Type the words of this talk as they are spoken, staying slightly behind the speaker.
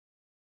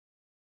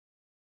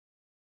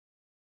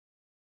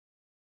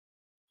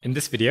In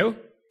this video,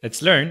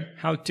 let's learn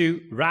how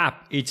to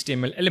wrap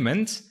HTML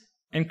elements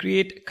and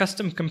create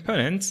custom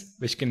components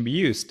which can be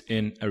used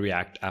in a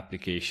React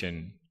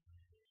application.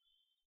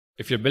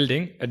 If you're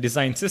building a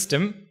design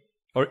system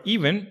or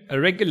even a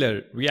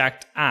regular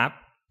React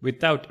app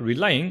without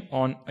relying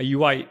on a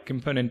UI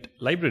component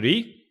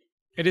library,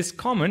 it is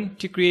common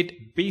to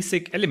create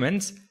basic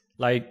elements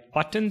like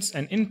buttons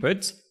and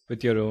inputs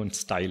with your own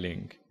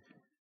styling.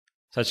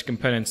 Such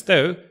components,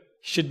 though,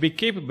 should be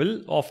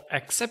capable of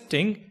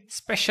accepting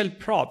special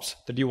props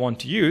that you want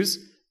to use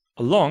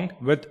along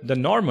with the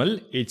normal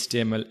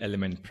HTML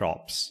element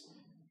props.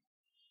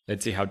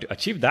 Let's see how to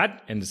achieve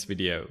that in this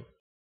video.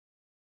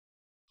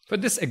 For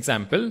this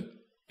example,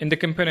 in the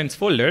components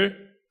folder,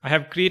 I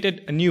have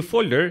created a new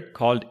folder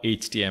called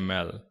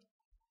HTML.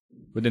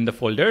 Within the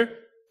folder,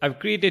 I've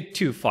created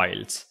two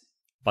files,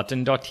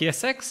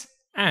 button.tsx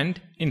and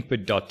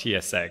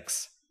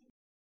input.tsx.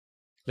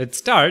 Let's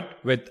start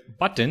with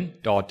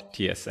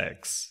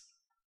button.tsx.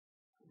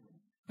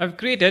 I've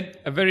created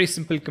a very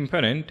simple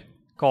component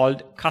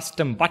called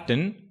custom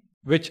button,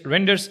 which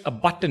renders a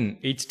button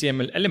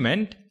HTML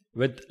element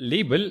with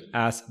label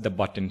as the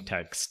button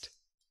text.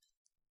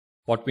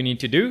 What we need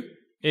to do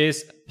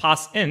is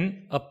pass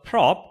in a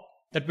prop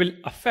that will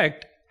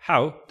affect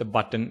how the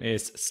button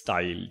is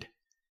styled.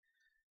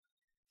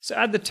 So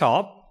at the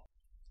top,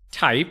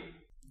 type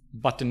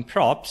button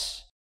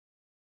props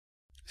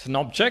is an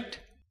object,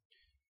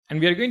 and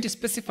we are going to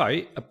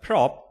specify a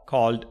prop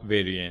called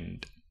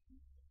variant.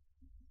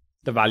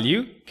 The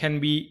value can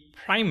be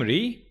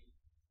primary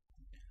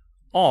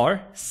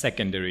or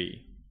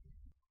secondary.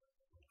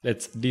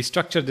 Let's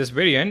destructure this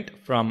variant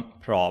from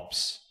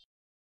props.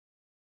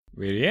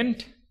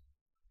 Variant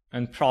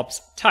and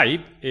props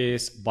type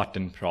is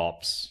button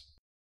props.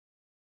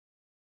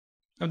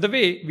 Now the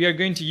way we are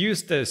going to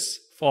use this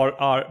for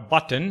our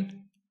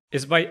button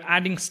is by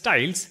adding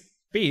styles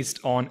based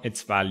on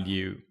its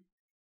value.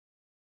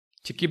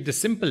 To keep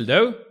this simple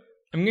though,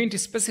 I'm going to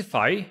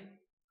specify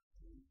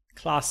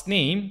class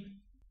name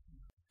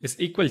is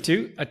equal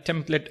to a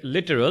template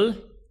literal,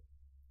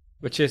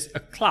 which is a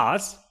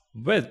class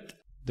with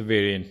the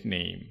variant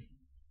name.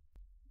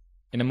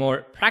 In a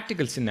more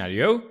practical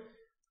scenario,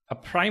 a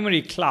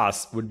primary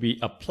class would be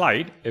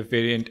applied if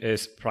variant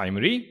is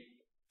primary,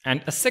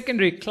 and a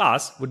secondary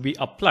class would be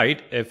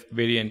applied if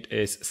variant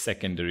is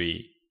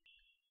secondary.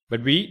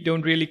 But we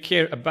don't really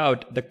care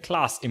about the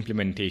class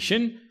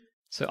implementation,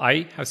 so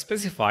I have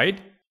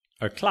specified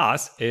our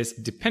class is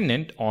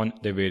dependent on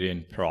the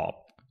variant prop.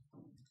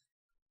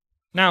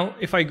 Now,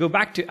 if I go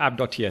back to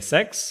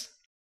app.tsx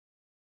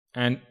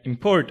and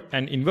import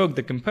and invoke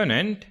the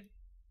component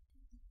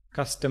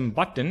custom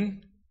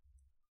button,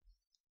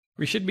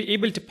 we should be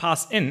able to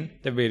pass in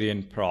the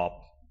variant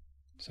prop.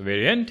 So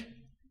variant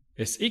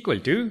is equal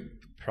to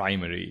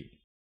primary.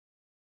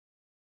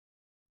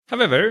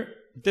 However,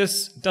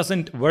 this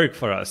doesn't work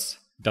for us,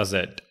 does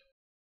it?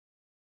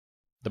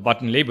 The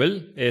button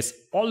label is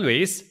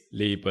always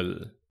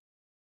label.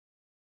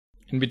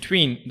 In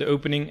between the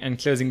opening and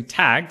closing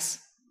tags,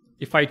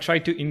 if I try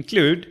to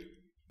include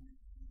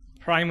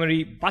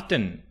primary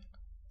button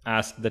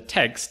as the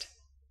text,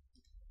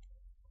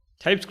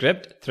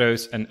 TypeScript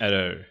throws an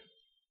error.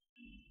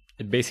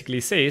 It basically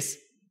says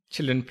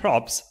children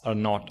props are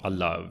not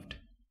allowed.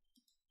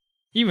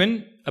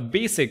 Even a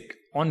basic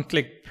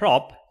onClick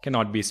prop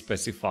cannot be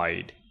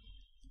specified.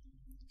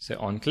 So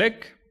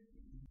onClick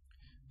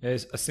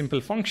is a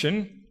simple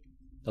function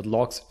that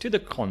logs to the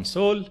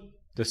console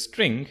the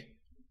string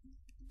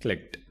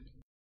clicked.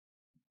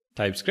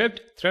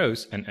 TypeScript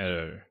throws an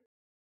error.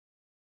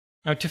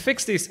 Now to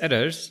fix these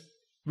errors,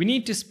 we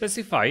need to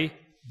specify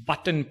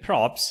button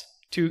props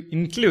to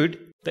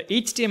include the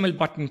HTML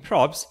button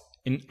props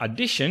in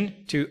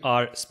addition to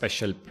our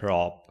special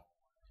prop.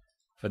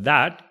 For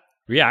that,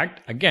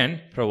 React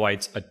again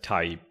provides a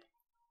type.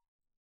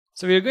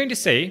 So we are going to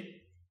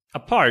say,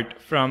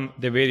 apart from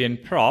the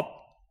variant prop,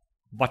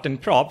 button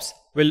props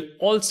will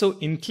also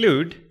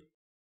include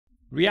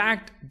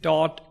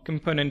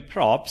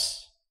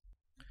react.componentProps,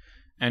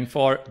 and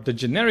for the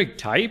generic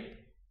type,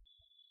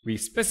 we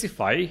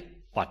specify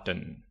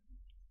button.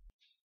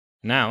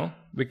 Now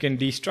we can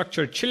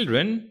destructure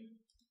children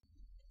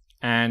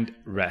and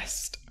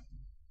rest.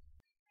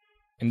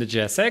 In the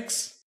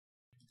JSX,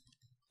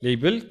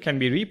 label can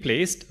be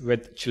replaced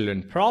with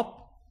children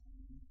prop,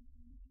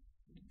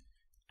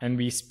 and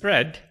we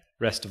spread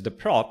rest of the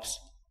props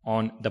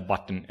on the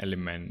button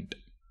element.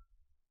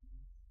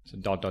 So ...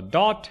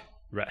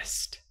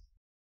 rest.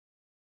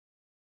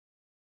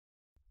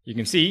 You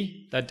can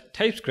see that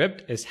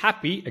TypeScript is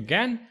happy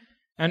again,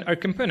 and our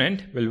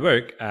component will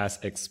work as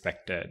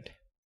expected.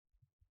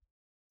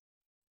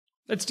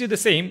 Let's do the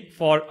same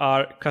for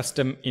our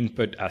custom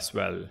input as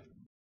well.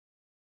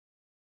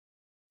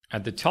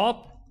 At the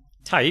top,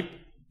 type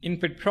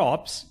input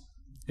props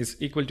is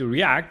equal to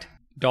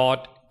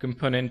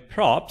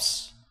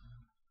react.componentProps.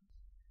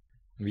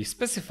 We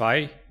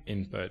specify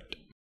input.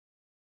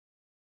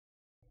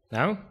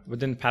 Now,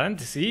 within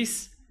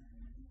parentheses,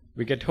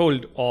 we get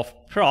hold of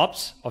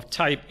props of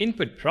type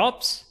input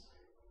props,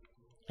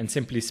 and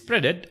simply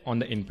spread it on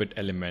the input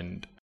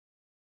element.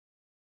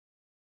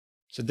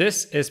 So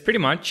this is pretty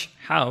much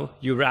how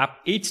you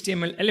wrap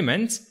HTML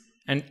elements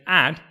and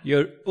add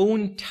your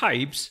own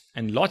types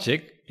and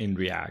logic in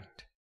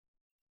React.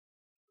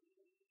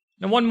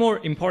 Now, one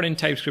more important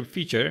TypeScript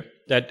feature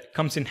that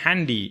comes in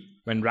handy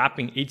when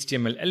wrapping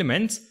HTML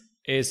elements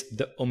is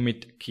the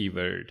omit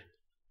keyword.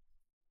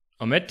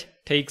 Omit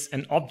takes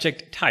an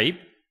object type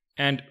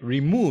and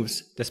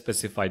removes the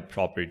specified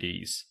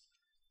properties.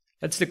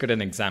 Let's look at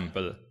an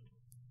example.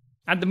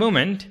 At the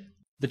moment,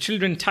 the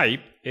children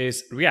type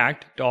is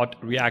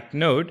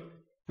react.reactNode,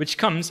 which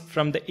comes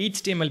from the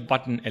HTML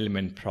button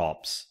element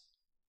props.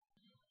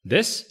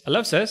 This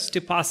allows us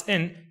to pass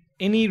in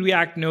any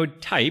React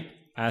node type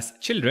as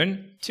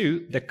children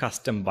to the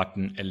custom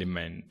button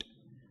element.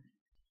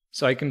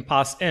 So I can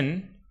pass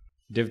in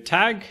div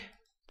tag,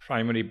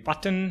 primary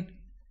button,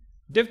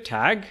 div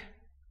tag,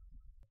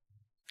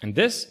 and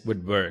this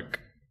would work.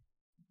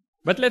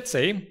 But let's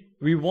say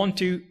we want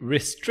to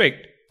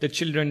restrict the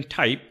children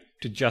type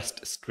to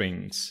just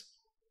strings.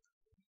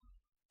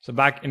 So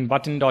back in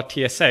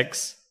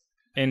button.tsx,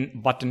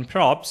 in button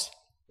props,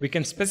 we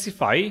can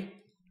specify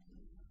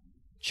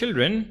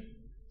children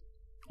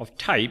of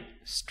type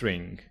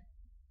string.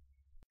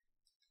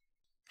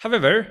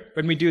 However,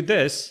 when we do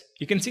this,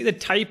 you can see the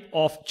type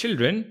of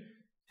children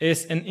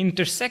is an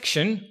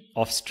intersection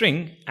of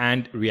string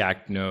and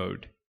React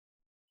node.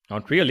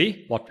 Not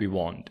really what we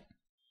want.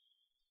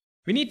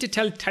 We need to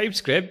tell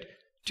TypeScript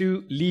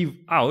to leave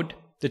out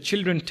the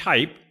children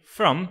type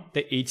from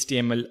the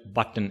HTML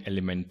button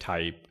element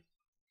type.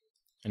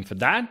 And for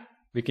that,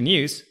 we can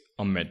use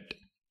omit.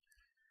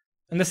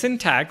 And the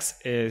syntax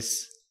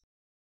is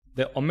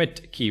the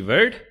omit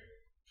keyword,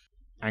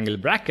 angle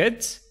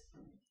brackets,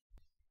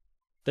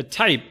 the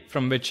type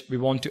from which we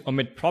want to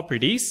omit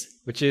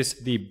properties, which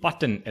is the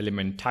button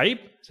element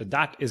type. So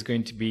that is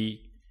going to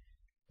be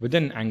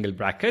within angle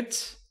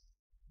brackets,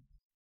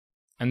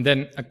 and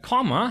then a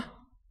comma,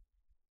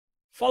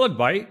 followed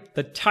by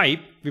the type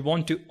we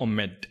want to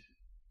omit,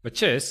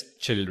 which is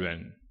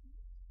children.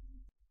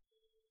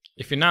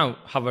 If you now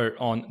hover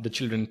on the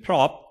children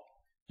prop,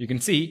 you can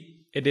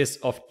see it is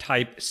of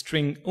type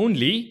string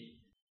only,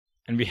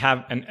 and we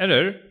have an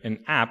error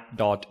in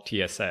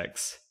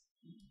app.tsx.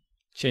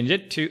 Change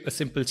it to a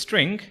simple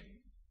string,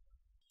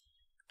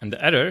 and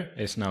the error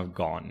is now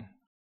gone.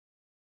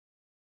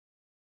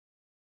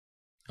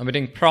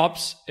 Omitting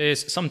props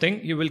is something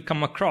you will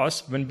come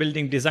across when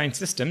building design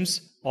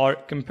systems or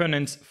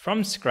components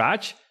from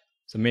scratch,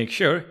 so make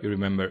sure you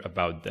remember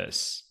about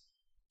this.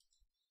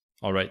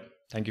 Alright,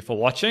 thank you for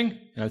watching,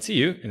 and I'll see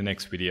you in the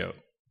next video.